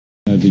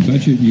The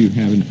budget you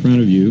have in front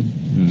of you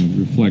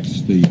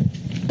reflects the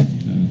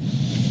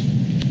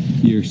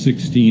year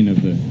 16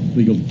 of the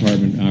legal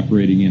department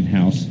operating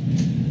in-house.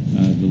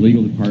 The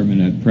legal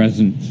department at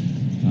present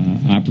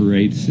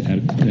operates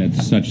at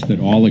such that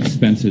all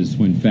expenses,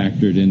 when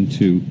factored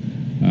into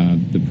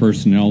the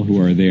personnel who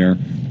are there,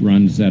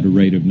 runs at a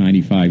rate of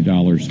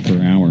 $95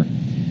 per hour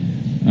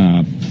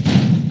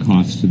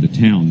cost to the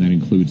town. That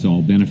includes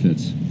all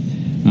benefits.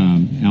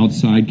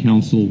 Outside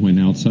counsel, when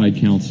outside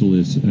counsel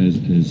is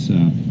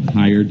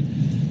hired,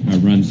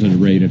 runs at a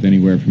rate of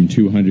anywhere from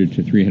 $200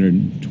 to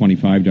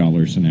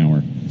 $325 an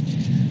hour.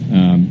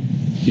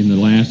 In the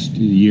last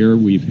year,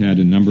 we've had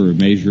a number of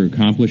major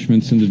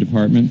accomplishments in the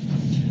department.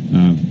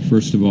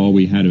 First of all,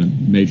 we had a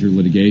major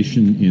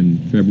litigation in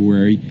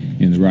February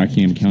in the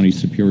Rockingham County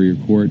Superior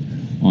Court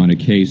on a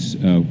case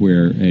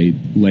where a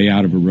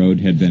layout of a road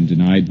had been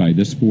denied by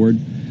this board.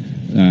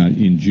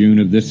 In June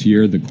of this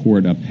year, the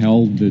court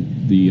upheld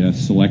the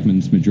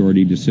selectmen's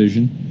majority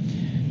decision,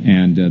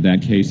 and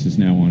that case is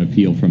now on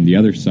appeal from the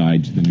other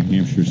side to the New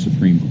Hampshire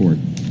Supreme Court.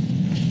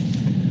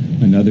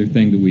 Another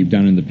thing that we've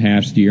done in the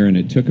past year, and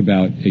it took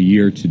about a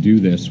year to do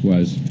this,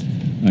 was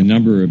a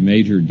number of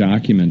major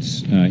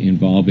documents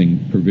involving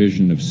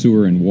provision of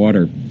sewer and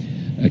water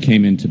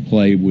came into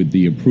play with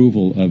the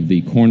approval of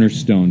the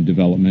Cornerstone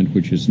development,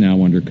 which is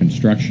now under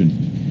construction.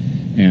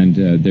 And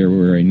there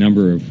were a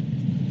number of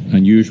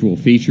unusual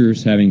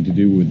features having to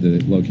do with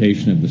the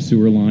location of the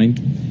sewer line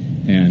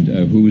and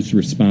whose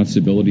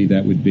responsibility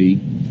that would be.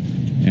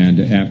 And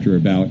after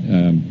about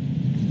 9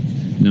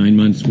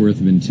 months worth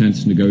of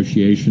intense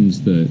negotiations,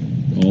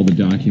 all the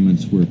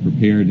documents were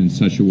prepared in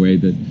such a way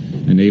that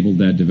enabled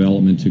that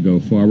development to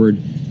go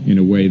forward in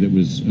a way that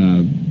was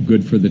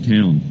good for the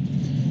town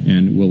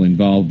and will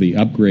involve the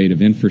upgrade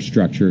of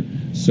infrastructure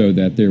so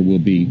that there will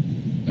be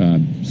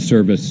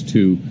service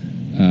to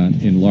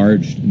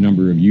enlarged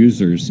number of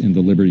users in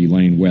the Liberty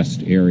Lane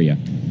West area.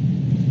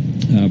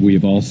 We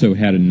have also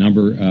had a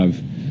number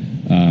of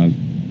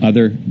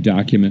other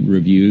document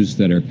reviews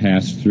that are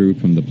passed through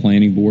from the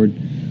planning board.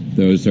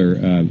 Those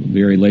are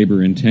very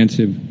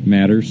labor-intensive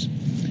matters,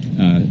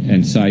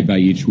 and side by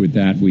each with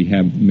that, we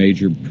have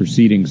major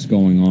proceedings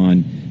going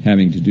on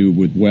having to do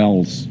with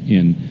wells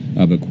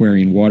of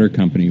Aquarian Water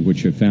Company,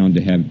 which have found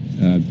to have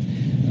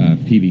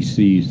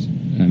PFCs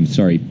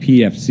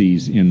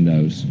in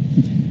those.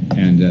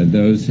 And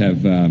those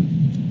have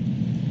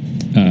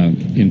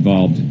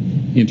involved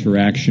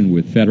interaction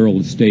with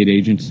federal state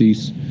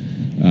agencies,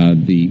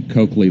 the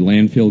Coakley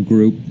Landfill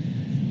Group,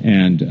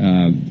 and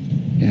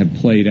have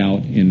played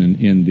out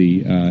in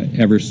the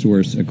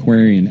Eversource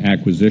Aquarian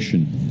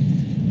acquisition.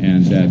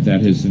 And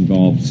that has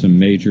involved some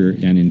major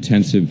and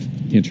intensive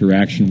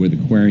interaction with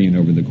Aquarian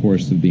over the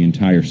course of the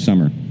entire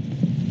summer.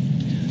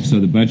 So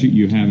the budget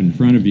you have in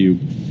front of you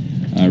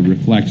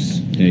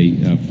reflects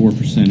a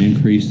 4%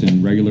 increase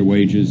in regular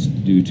wages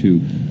due to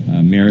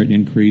merit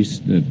increase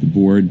that the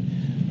board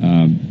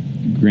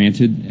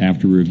granted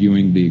after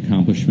reviewing the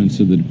accomplishments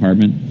of the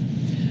department.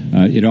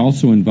 It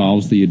also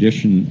involves the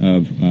addition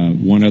of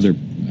one other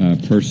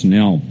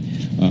personnel.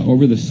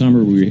 Over the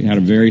summer, we had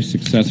a very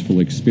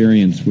successful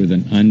experience with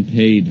an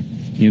unpaid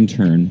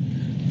intern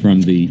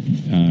from the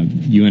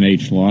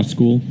UNH Law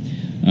School.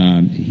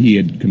 He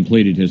had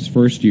completed his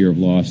first year of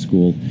law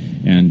school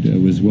and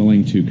was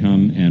willing to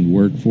come and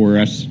work for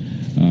us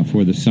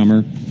for the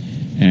summer,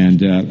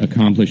 and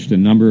accomplished a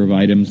number of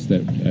items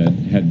that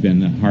had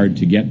been hard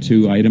to get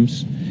to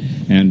items.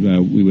 And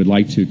we would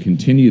like to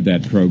continue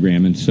that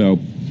program, and so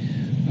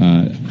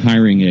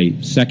hiring a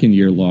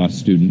second-year law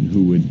student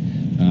who would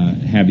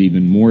have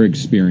even more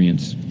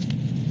experience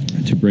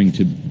to bring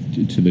to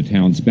the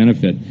town's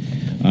benefit.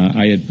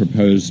 I had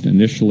proposed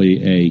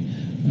initially a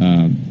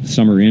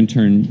summer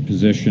intern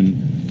position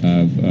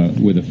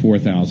with a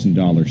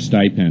 $4,000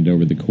 stipend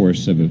over the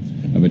course of a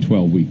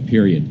 12-week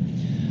period.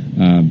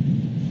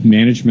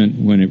 Management,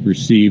 when it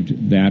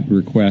received that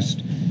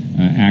request,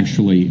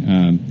 actually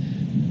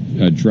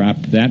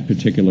dropped that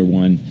particular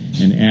one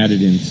and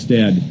added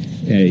instead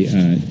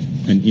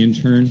an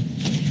intern,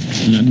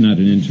 not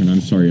an intern,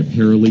 I'm sorry, a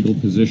paralegal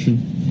position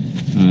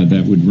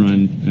that would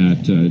run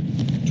at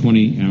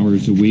 20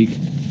 hours a week,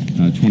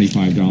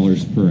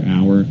 $25 per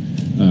hour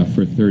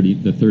for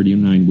the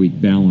 39-week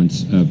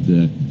balance of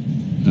the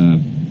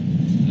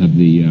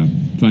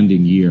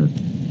funding year.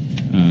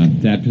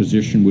 That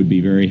position would be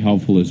very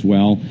helpful as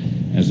well.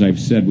 As I've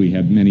said, we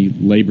have many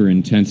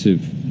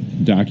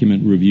labor-intensive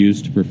document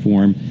reviews to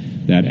perform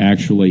that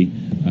actually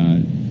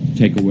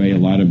take away a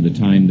lot of the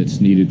time that's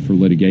needed for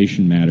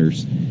litigation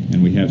matters,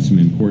 and we have some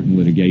important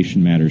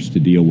litigation matters to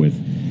deal with.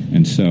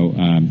 And so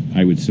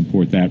I would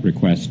support that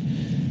request.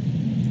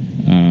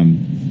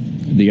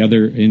 The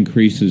other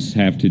increases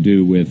have to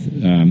do with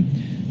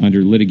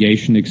under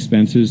litigation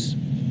expenses.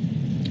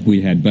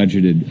 We had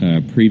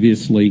budgeted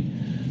previously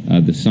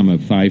the sum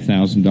of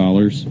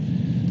 $5,000.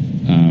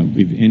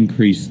 We've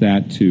increased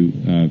that to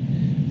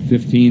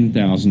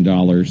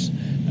 $15,000.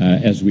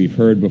 As we've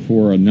heard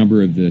before, a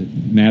number of the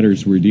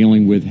matters we're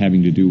dealing with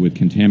having to do with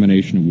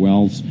contamination of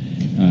wells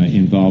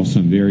involves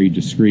some very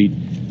discrete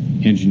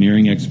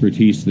engineering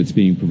expertise that's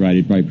being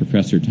provided by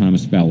Professor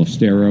Thomas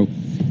Ballestero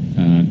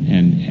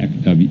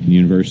of the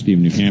University of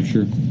New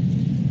Hampshire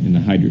in the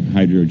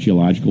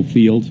hydrogeological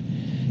field.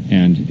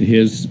 And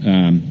his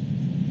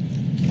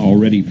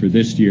already for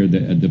this year,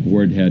 the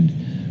board had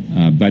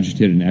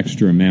budgeted an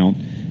extra amount,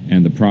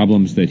 and the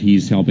problems that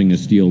he's helping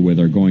us deal with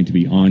are going to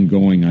be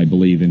ongoing, I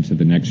believe, into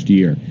the next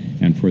year.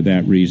 And for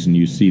that reason,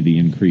 you see the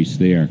increase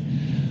there.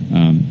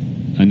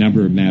 A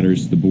number of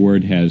matters the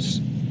board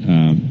has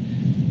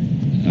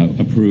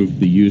approved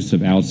the use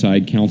of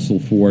outside counsel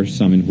for,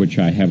 some in which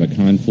I have a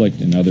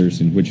conflict and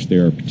others in which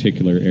there are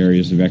particular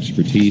areas of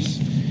expertise.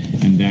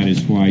 And that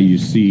is why you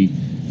see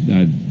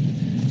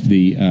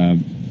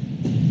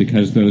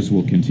because those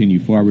will continue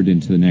forward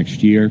into the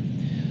next year,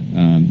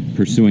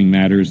 pursuing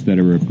matters that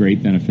are of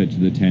great benefit to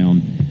the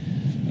town.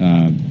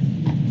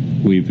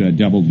 We've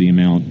doubled the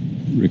amount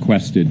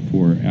requested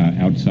for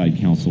outside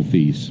counsel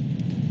fees.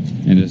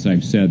 And as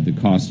I've said, the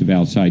cost of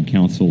outside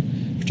counsel,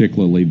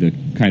 particularly the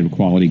kind of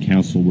quality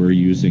counsel we're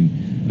using,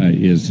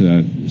 is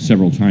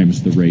several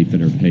times the rate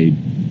that are paid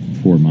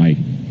for my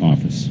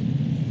office.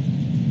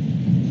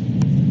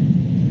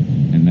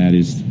 And that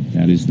is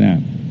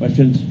that.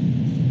 Questions?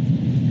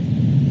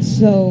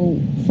 So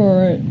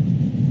for,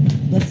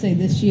 let's say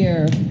this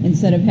year,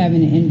 instead of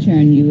having an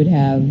intern, you would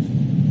have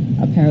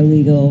a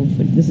paralegal.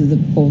 This is a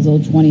proposal,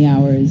 20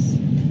 hours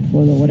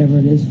for the whatever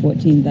it is,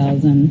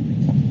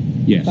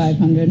 14,500. Yes.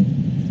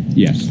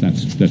 Yes,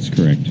 that's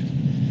correct.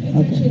 It's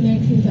actually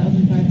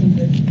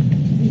 19,500.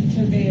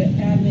 So the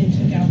admin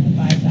took out the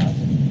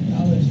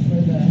 $5,000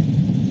 for the.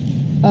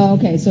 Oh,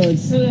 okay. So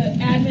the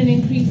admin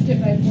increased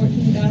it by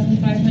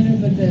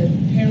 14,500, but the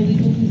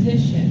paralegal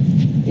position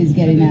is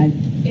getting that.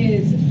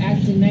 Is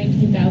actually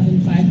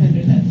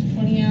 19,500. That's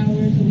 20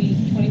 hours a week,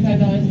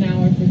 $25 an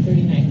hour for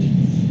 39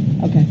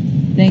 weeks. Okay.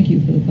 Thank you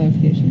for the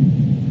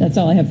clarification. That's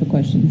all I have for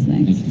questions.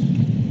 Thanks.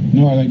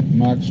 No, I think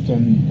Mark's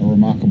done a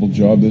remarkable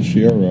job this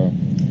year,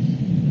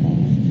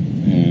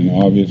 and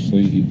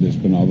obviously there's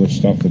been other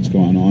stuff that's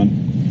gone on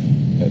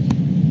that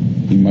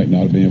he might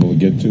not have been able to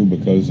get to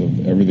because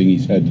of everything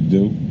he's had to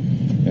do,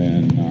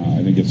 and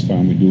I think it's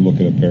time we do look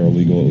at a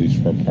paralegal, at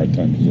least for a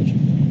part-time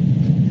position.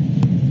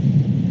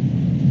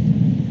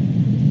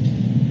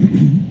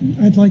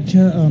 I'd like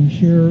to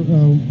hear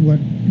what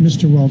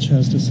Mr. Welch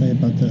has to say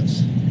about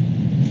this.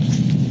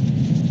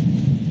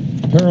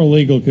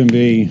 Paralegal can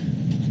be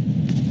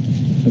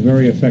a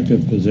very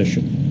effective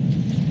position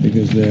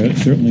because they're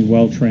certainly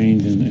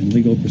well-trained in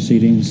legal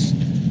proceedings.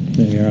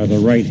 They are the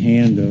right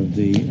hand of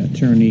the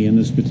attorney in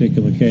this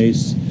particular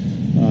case.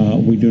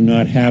 We do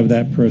not have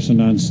that person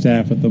on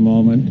staff at the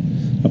moment.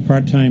 A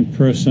part-time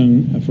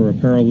person for a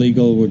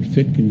paralegal would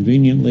fit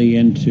conveniently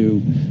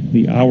into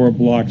the hour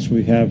blocks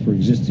we have for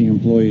existing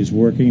employees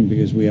working,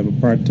 because we have a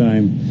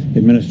part-time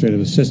administrative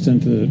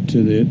assistant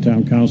to the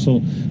town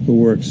council who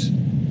works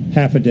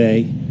half a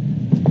day.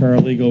 The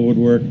paralegal would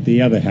work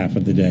the other half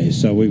of the day.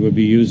 So we would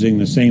be using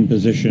the same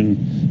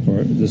position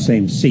or the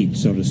same seat,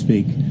 so to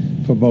speak,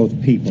 for both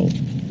people.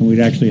 And we'd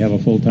actually have a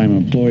full-time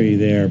employee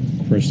there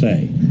per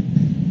se.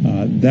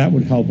 That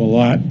would help a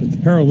lot, but the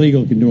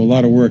paralegal can do a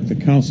lot of work the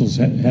council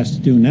has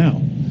to do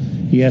now.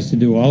 He has to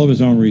do all of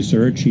his own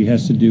research. He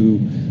has to do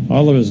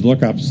all of his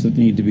lookups that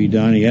need to be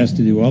done. He has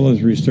to do all of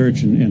his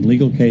research in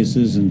legal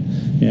cases,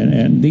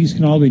 and these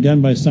can all be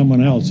done by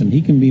someone else, and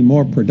he can be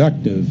more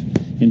productive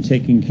in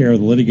taking care of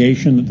the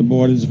litigation that the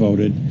board has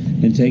voted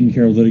and taking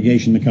care of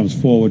litigation that comes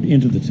forward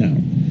into the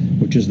town,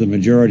 which is the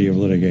majority of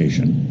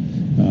litigation.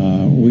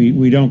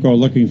 We don't go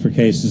looking for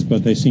cases,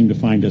 but they seem to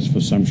find us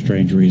for some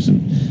strange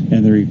reason,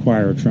 and they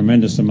require a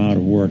tremendous amount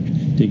of work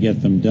to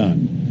get them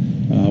done.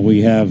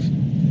 We have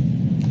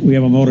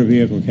a motor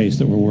vehicle case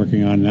that we're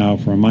working on now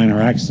for a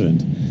minor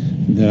accident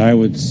that I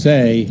would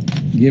say,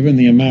 given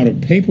the amount of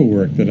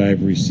paperwork that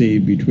I've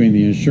received between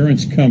the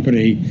insurance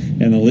company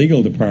and the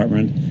legal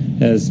department,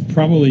 has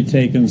probably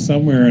taken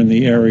somewhere in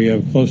the area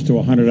of close to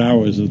 100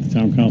 hours of the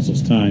town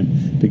council's time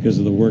because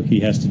of the work he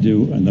has to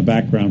do in the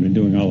background and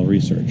doing all the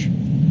research.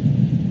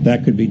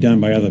 That could be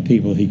done by other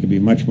people. He could be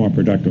much more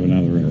productive in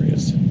other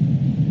areas.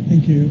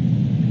 Thank you.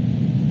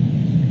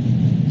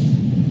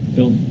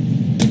 Bill?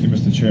 Thank you,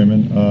 Mr.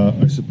 Chairman.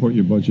 I support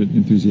your budget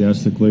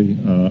enthusiastically.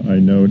 I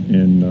note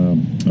in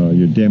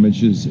your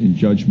damages in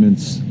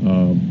judgments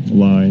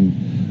line,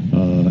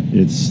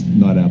 it's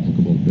not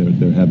applicable.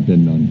 There have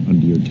been none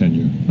under your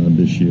tenure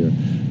this year.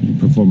 You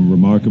perform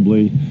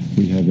remarkably.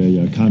 We have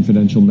a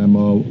confidential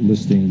memo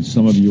listing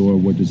some of your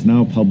what is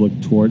now public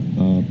tort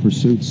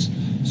pursuits,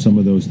 some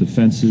of those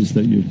defenses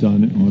that you've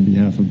done on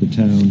behalf of the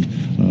town.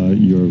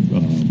 Your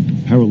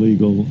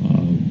paralegal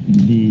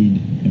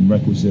need and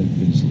requisite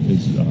is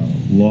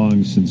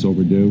long since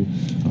overdue.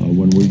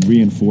 When we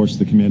reinforce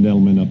the command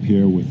element up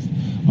here with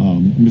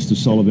Mr.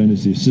 Sullivan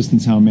as the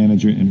assistant town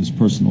manager and his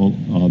personal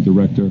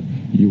director,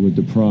 you were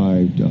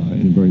deprived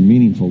in a very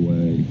meaningful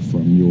way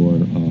from your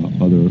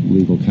other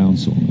legal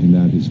counsel, and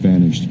that has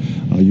vanished.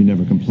 You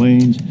never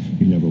complained,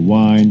 you never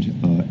whined,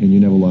 and you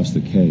never lost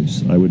a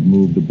case. I would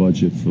move the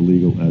budget for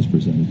legal as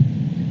presented.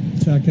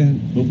 Second.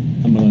 Oop,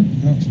 I'm gonna,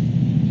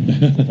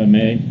 if I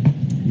may,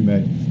 You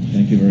may.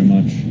 thank you very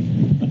much.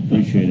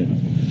 Appreciate it.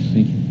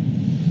 Thank you.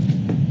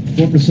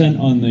 4%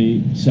 on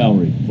the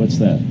salary, what's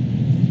that?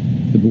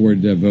 The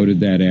board voted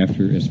that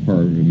after, as part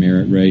of a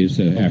merit raise,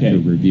 after Okay.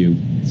 review.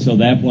 So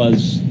that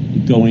was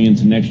going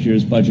into next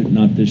year's budget,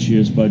 not this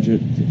year's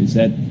budget? Is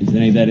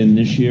any of that in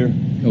this year?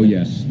 Oh,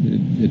 yes.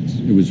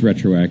 It was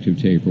retroactive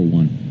to April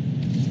 1,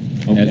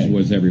 as Okay.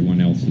 was everyone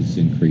else's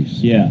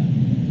increase. Yeah.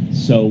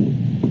 So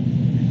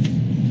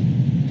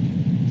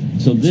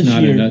this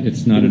not year,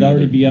 it's not it would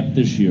already another- be up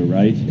this year,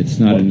 right? It's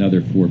not What?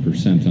 another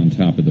 4% on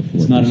top of the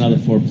 4%. It's not another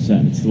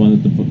 4%. It's the one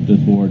that the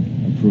board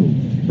approved.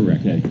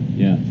 Correct. Okay,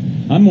 yeah.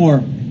 I'm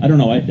more, I don't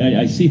know,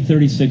 I see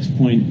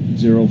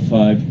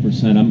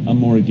 36.05%. I'm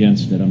more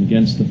against it. I'm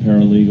against the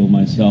paralegal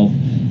myself.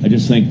 I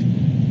just think,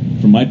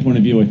 from my point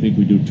of view, I think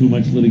we do too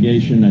much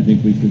litigation. I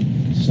think we could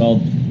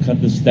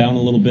cut this down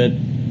a little bit,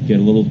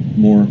 get a little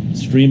more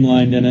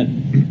streamlined in it.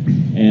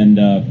 And,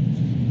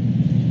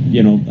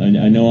 you know,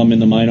 I know I'm in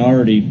the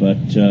minority, but,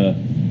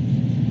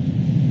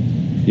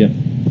 yep,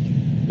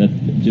 that's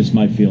just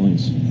my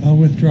feelings. I'll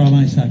withdraw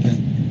my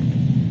second.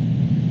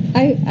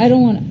 I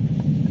don't want.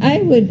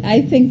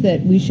 I think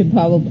that we should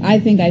probably. I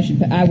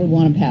would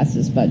want to pass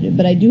this budget,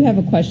 but I do have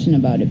a question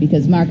about it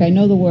because, Mark, I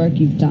know the work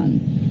you've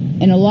done,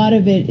 and a lot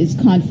of it is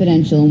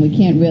confidential, and we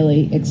can't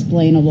really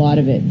explain a lot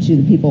of it to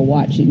the people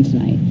watching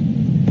tonight.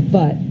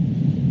 But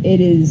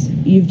it is.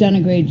 You've done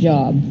a great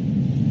job,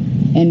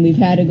 and we've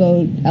had to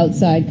go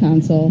outside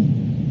counsel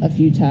a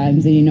few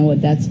times, and you know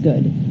what? That's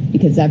good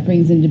because that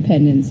brings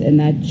independence, and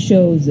that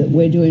shows that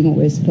we're doing what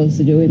we're supposed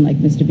to do. And like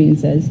Mr. Bean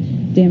says,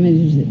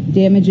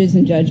 damages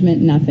and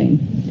judgment, nothing.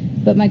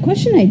 But my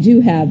question I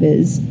do have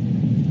is,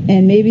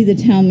 and maybe the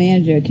town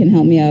manager can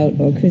help me out,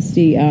 or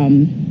Christy,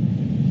 on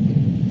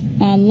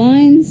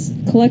lines,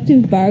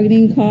 collective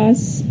bargaining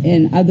costs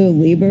and other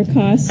labor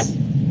costs,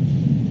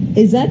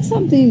 is that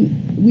something,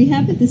 we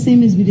have it the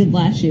same as we did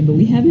last year, but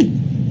we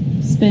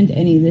haven't spent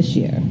any this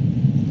year.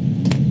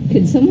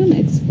 Could someone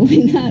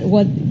explain that?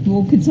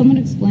 Could someone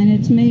explain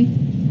it to me?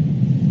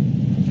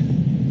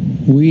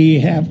 We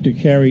have to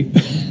carry,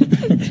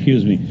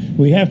 excuse me,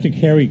 we have to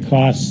carry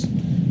costs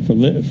for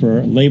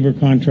labor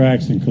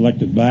contracts and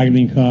collective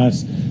bargaining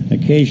costs.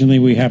 Occasionally,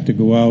 we have to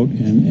go out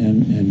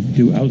and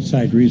do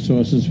outside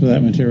resources for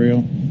that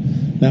material.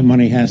 That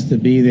money has to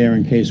be there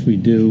in case we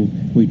do.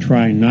 We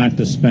try not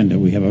to spend it.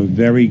 We have a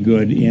very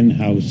good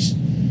in-house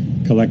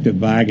collective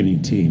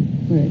bargaining team.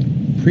 Right.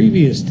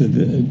 Previous to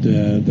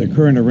the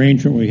current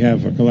arrangement we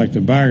have for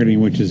collective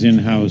bargaining, which is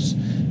in-house,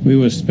 we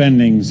were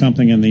spending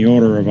something in the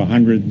order of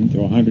 $100,000 to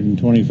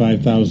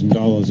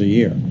 $125,000 a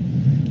year.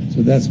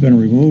 So that's been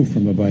removed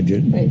from the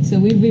budget. Right, so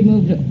we've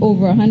removed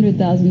over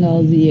 $100,000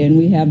 a year, and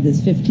we have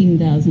this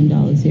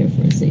 $15,000 here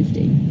for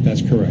safety.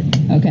 That's correct.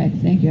 Okay,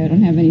 thank you. I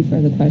don't have any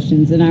further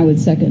questions, and I would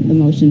second the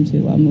motion to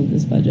move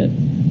this budget.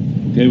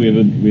 Okay, we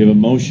have a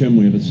motion,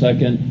 we have a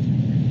second.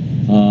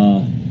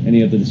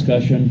 Any other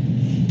discussion?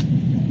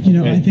 You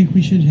know, Okay. I think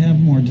we should have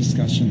more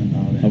discussion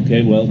about it.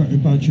 Okay, well,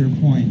 About your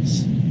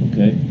points.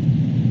 okay.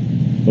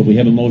 But we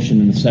have a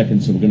motion and a second,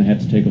 so we're going to have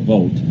to take a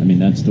vote. I mean,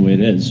 that's the way it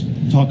is.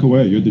 Talk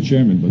away. You're the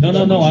chairman. But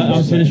No.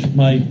 I'll finish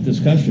my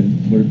discussion,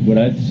 what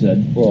I've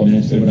said. Well, I mean, I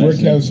if said what I Rick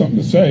said. has something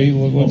to say,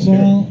 let's hear it.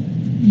 Well,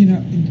 you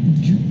know,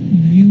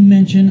 you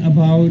mentioned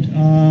about,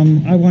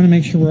 I want to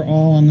make sure we're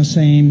all on the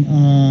same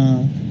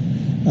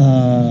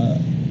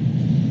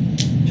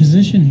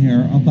position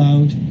here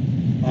about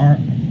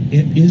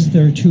is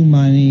there too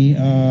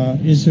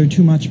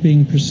much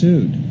being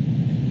pursued?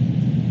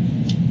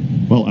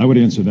 Well, I would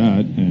answer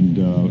that, and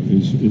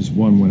is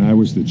one when I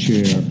was the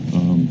chair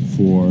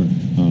for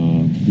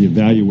the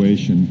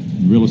evaluation,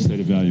 real estate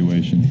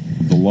evaluation,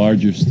 of the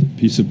largest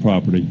piece of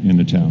property in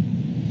the town,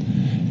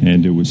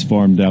 and it was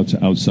farmed out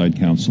to outside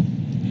counsel,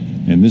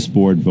 and this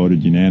board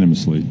voted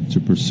unanimously to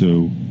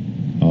pursue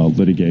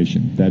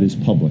litigation. That is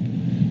public.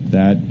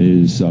 That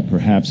is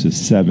perhaps a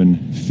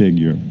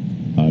seven-figure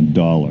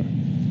dollar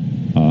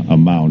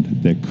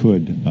amount that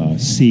could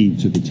cede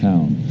to the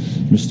town.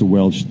 Mr.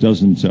 Welch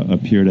doesn't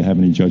appear to have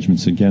any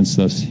judgments against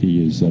us.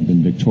 He has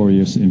been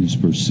victorious in his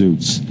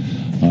pursuits.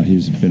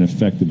 He's been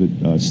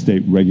effective at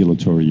state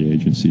regulatory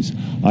agencies.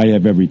 I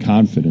have every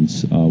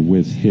confidence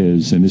with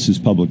his, and this is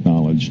public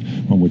knowledge,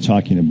 when we're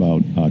talking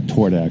about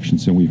tort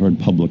actions, and we heard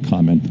public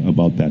comment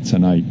about that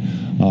tonight.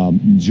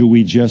 Do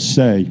we just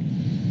say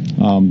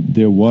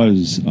there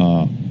was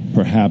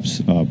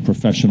perhaps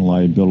professional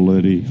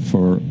liability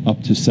for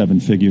up to seven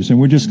figures, and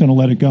we're just going to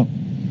let it go?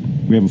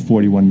 We have a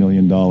 $41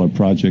 million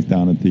project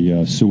down at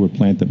the sewer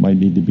plant that might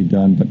need to be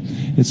done, but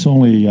it's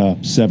only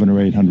 $700,000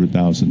 or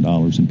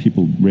 $800,000, and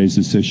people raise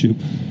this issue,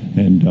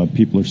 and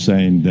people are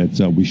saying that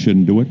we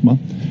shouldn't do it. Well,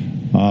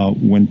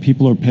 when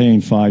people are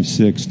paying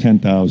 $5,000, $6,000,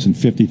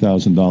 $10,000,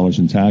 $50,000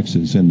 in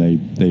taxes, and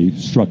they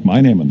struck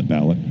my name on the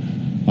ballot,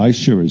 I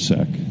sure as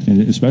heck,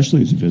 and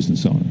especially as a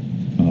business owner,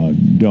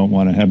 don't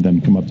want to have them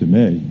come up to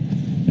me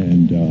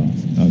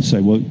and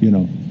say, well, you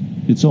know,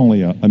 it's only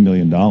 $1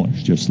 million.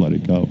 Just let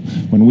it go.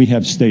 When we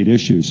have state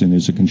issues and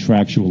there's a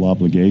contractual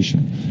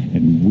obligation,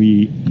 and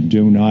we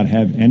do not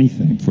have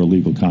anything for a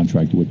legal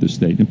contract with the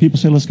state, and people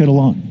say, let's get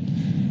along.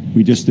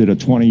 We just did a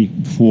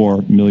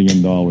 $24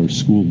 million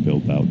school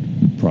build-out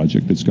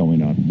project that's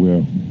going on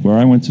where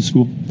I went to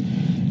school.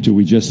 Do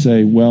we just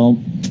say, well,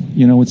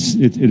 you know,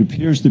 it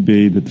appears to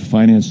be that the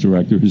finance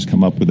director has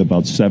come up with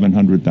about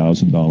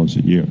 $700,000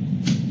 a year.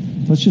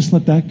 Let's just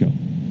let that go.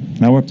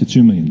 Now we're up to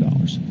 $2 million.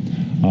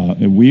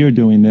 And we are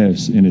doing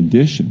this in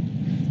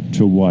addition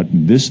to what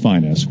this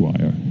fine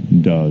Esquire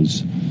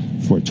does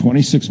for a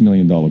 $26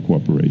 million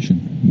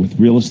corporation with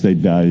real estate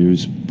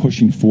values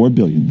pushing $4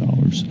 billion,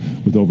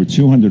 with over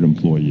 200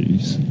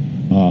 employees.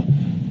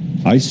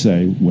 I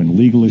say when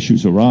legal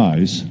issues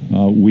arise,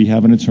 we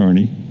have an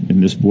attorney,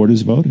 and this board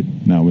has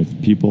voted. Now,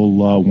 if people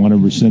want to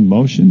rescind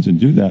motions and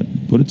do that,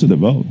 put it to the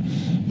vote.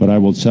 But I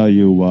will tell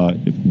you,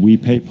 if we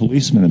pay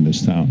policemen in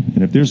this town,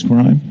 and if there's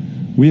crime,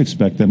 we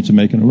expect them to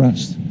make an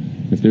arrest.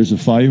 If there's a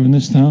fire in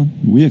this town,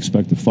 we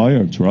expect a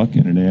fire truck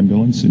and an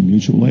ambulance and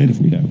mutual aid if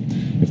we have.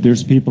 If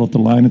there's people at the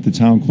line at the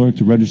town clerk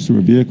to register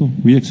a vehicle,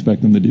 we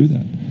expect them to do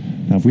that.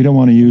 Now, if we don't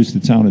want to use the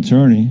town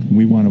attorney,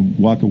 we want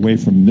to walk away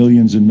from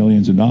millions and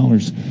millions of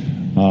dollars,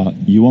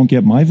 you won't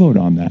get my vote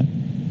on that.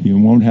 You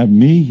won't have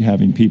me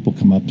having people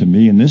come up to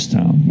me in this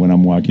town when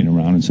I'm walking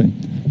around and saying,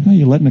 oh,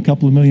 you're letting a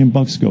couple of $1 million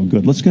go.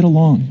 Good. Let's get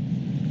along.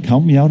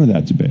 Count me out of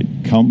that debate.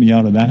 Count me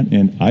out of that,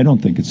 and I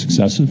don't think it's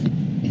excessive.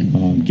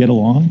 Get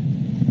along.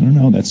 I don't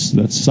know. That's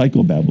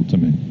psychobabble to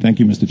me. Thank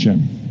you, Mr.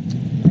 Chairman.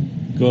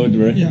 Go ahead,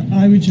 Rick. Yeah,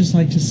 I would just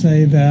like to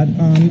say that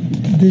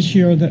this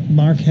year that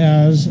Mark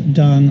has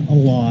done a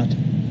lot,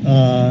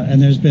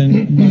 and there's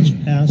been much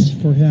asked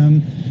for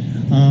him.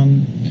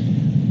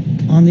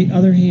 On the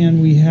other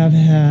hand, we have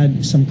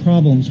had some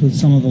problems with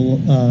some of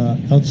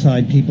the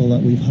outside people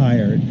that we've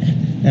hired,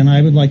 and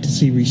I would like to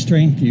see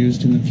restraint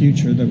used in the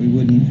future, that we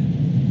wouldn't,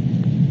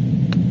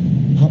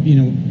 you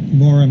know,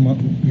 more on what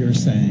you're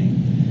saying,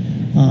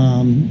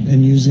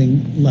 and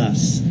using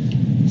less.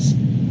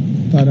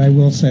 But I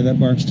will say that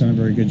Mark's done a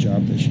very good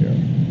job this year.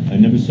 I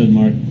never said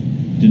Mark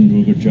didn't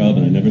do a good job,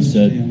 and I never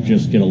said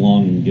just get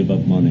along and give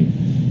up money.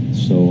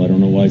 So I don't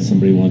know why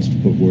somebody wants to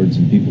put words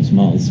in people's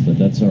mouths, but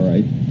that's all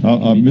right.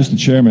 Mr.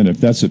 Chairman,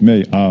 if that's at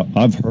me,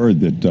 I've heard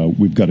that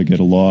we've got to get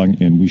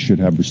along and we should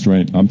have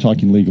restraint. I'm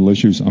talking legal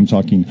issues. I'm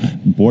talking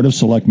Board of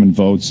Selectmen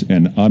votes,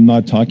 and I'm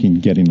not talking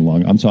getting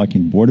along. I'm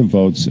talking Board of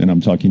votes, and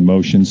I'm talking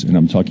motions, and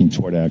I'm talking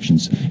tort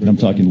actions, and I'm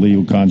talking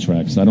legal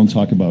contracts. I don't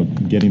talk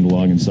about getting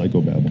along in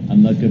psychobabble.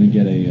 I'm not going to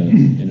get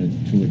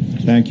to a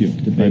Thank you.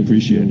 I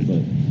appreciate it.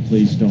 But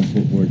please don't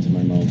put words in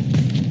my mouth.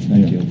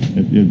 Thank you.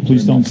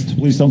 Please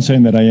don't say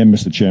that I am,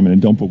 Mr. Chairman,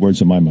 and don't put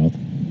words in my mouth.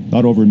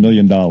 Not over $1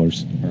 million. All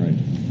right.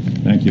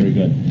 Thank you. Very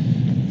good.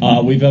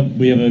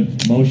 We have a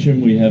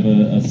motion. We have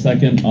a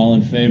second. All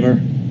in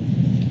favor?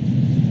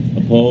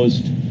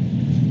 Opposed?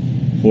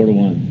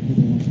 4-1.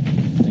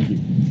 Thank you.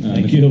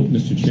 Thank you.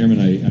 Mr. Chairman,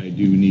 I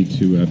do need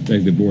to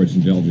beg the board's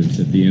indulgence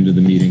at the end of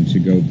the meeting to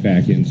go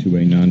back into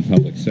a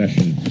non-public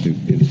session to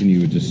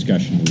continue a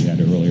discussion we had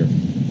earlier.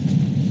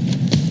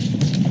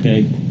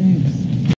 Okay. Thanks.